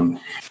experience. Some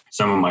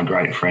of my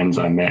great friends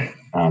I met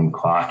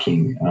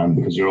clerking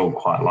because you're all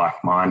quite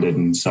like-minded,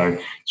 and so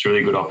it's a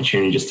really good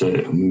opportunity just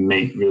to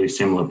meet really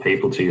similar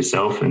people to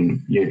yourself,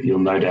 and you'll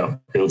no doubt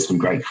build some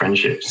great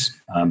friendships,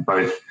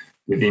 both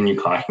within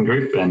your clerking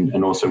group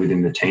and also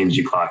within the teams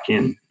you clerk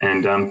in.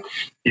 And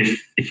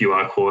if you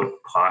are caught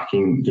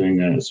clerking,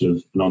 doing a sort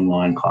of an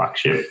online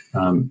clerkship,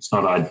 it's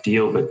not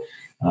ideal, but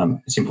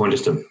it's important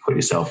just to put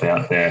yourself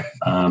out there.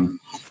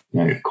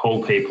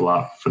 Call people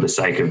up for the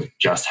sake of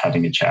just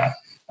having a chat.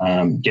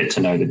 Get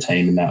to know the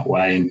team in that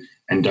way,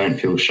 and don't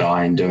feel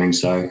shy in doing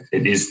so.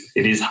 It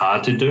is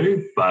hard to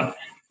do, but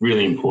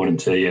really important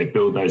to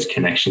build those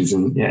connections,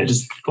 and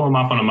just call them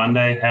up on a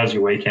Monday. How's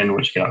your weekend?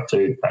 What you get up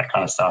to? That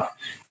kind of stuff.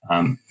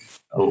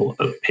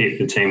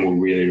 The team will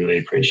really, really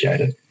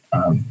appreciate it.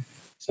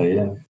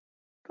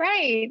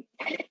 Great.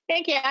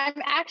 Thank you.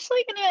 I'm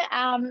actually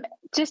going to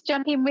just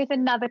jump in with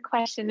another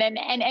question, and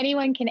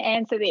anyone can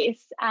answer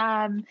this.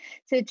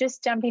 So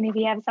just jump in if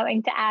you have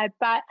something to add.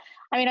 But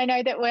I mean, I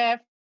know that we're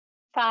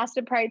fast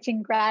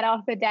approaching grad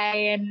offer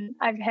day, and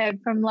I've heard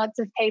from lots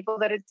of people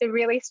that it's a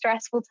really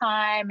stressful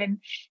time and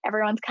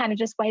everyone's kind of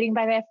just waiting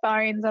by their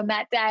phones on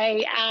that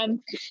day.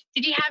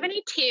 Did you have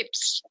any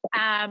tips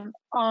on,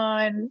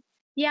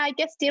 I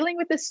guess, dealing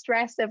with the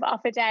stress of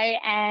offer day,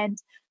 and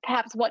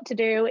perhaps what to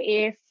do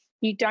if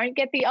you don't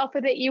get the offer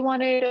that you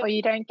wanted, or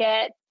you don't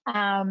get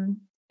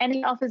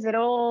any offers at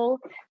all?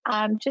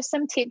 Just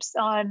some tips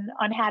on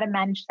how to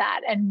manage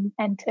that and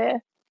to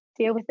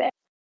deal with it.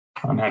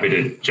 I'm happy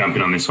to jump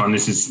in on this one.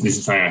 This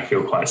is something I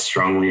feel quite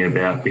strongly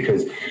about,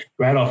 because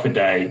grad offer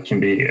day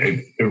can be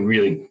a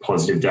really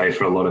positive day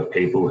for a lot of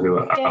people who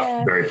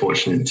are very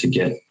fortunate to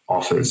get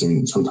offers,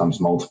 and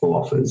sometimes multiple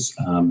offers.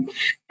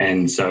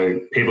 And so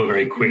people are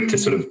very quick to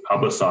sort of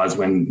publicise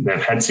when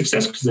they've had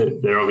success, because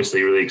they're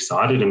obviously really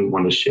excited and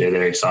want to share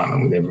their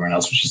excitement with everyone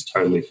else, which is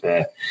totally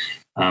fair.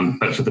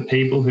 But for the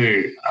people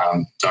who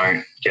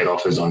don't get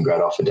offers on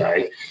grad offer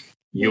day,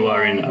 you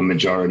are in a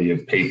majority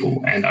of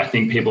people. And I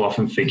think people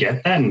often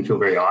forget that and feel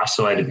very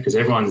isolated because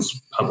everyone's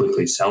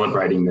publicly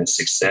celebrating their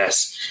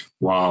success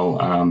while,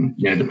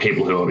 the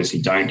people who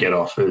obviously don't get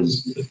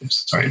offers,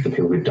 the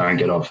people who don't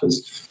get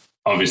offers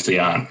obviously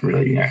aren't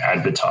really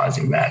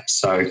advertising that.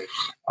 So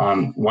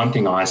one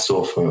thing I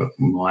saw for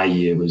my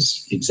year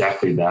was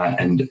exactly that.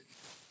 And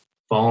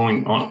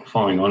following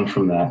on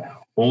from that,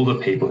 all the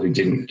people who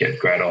didn't get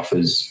grad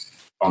offers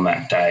on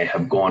that day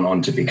have gone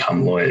on to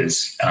become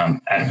lawyers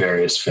at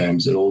various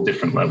firms at all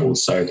different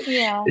levels. So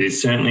it is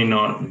certainly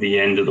not the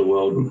end of the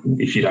world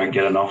if you don't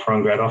get an offer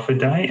on grad offer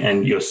day,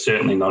 and you're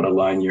certainly not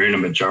alone. You're in a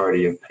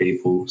majority of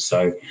people.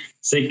 So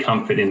seek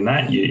comfort in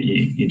that.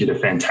 You did a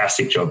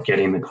fantastic job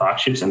getting the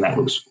clerkships, and that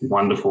looks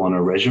wonderful on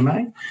a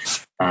resume.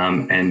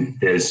 And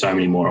there's so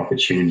many more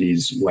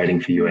opportunities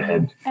waiting for you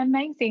ahead.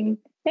 Amazing.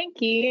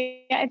 Thank you.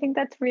 I think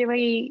that's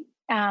really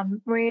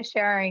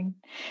reassuring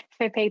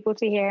for people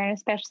to hear, and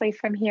especially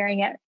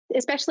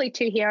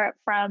to hear it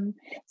from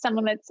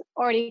someone that's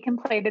already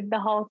completed the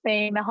whole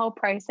thing, the whole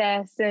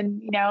process,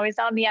 and is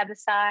on the other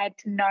side,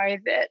 to know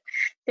that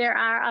there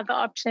are other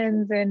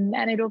options and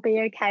it'll be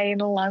okay in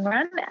the long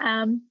run.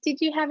 Did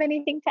you have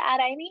anything to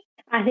add, Amy?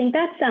 I think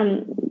that's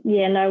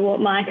what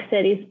Mike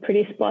said is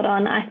pretty spot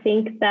on. I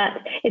think that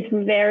it's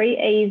very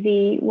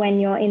easy when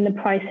you're in the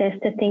process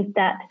to think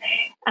that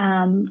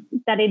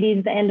that it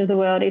is the end of the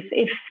world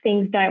if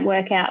things don't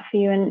work out for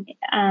you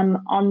and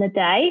on the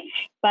day,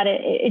 but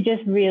it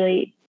just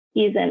really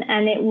isn't,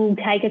 and it will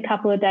take a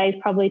couple of days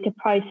probably to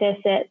process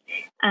it.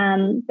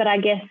 But I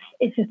guess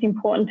it's just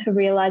important to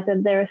realise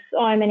that there are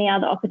so many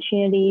other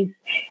opportunities,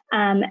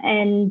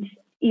 and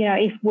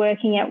if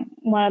working at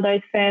one of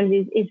those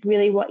firms is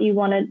really what you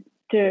want to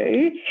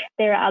do,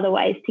 there are other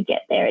ways to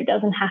get there. It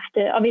doesn't have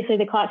to. Obviously,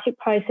 the clerkship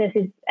process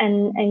is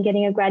and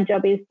getting a grad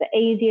job is the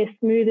easiest,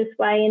 smoothest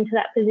way into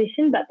that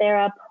position, but there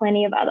are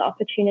plenty of other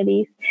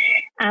opportunities.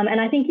 And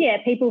I think,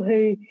 people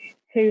who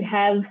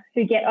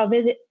get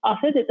offers,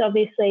 it's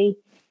obviously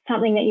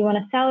something that you want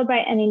to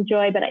celebrate and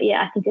enjoy. But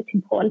I think it's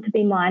important to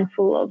be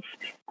mindful of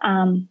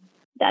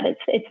that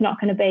it's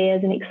not going to be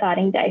as an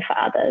exciting day for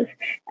others,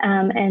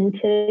 and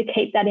to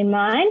keep that in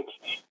mind.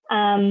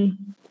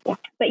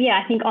 But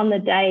I think on the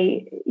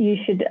day you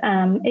should,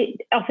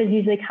 offers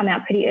usually come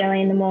out pretty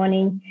early in the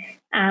morning,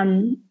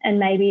 and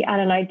maybe, I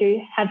don't know,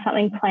 do have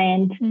something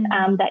planned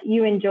that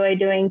you enjoy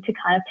doing to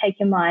kind of take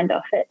your mind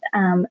off it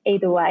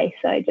either way.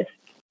 So just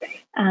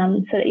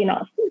so that you're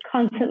not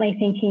constantly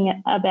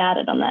thinking about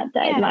it on that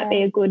day. It might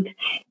be a good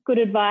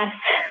advice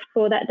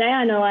for that day.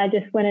 I know I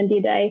just went and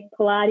did a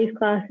Pilates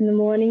class in the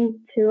morning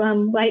to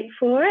wait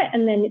for it,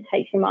 and then it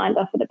takes your mind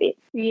off it a bit.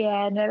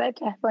 Yeah, no, that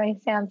definitely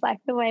sounds like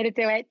the way to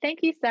do it. Thank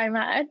you so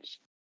much.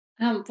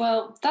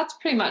 Well, that's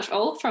pretty much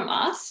all from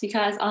us. You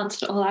guys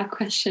answered all our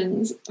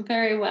questions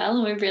very well,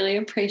 and we really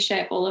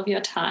appreciate all of your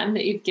time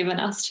that you've given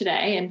us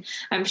today, and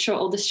I'm sure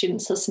all the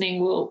students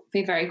listening will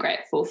be very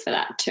grateful for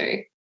that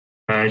too.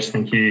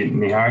 Thank you,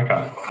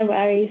 Niharika. No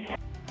worries.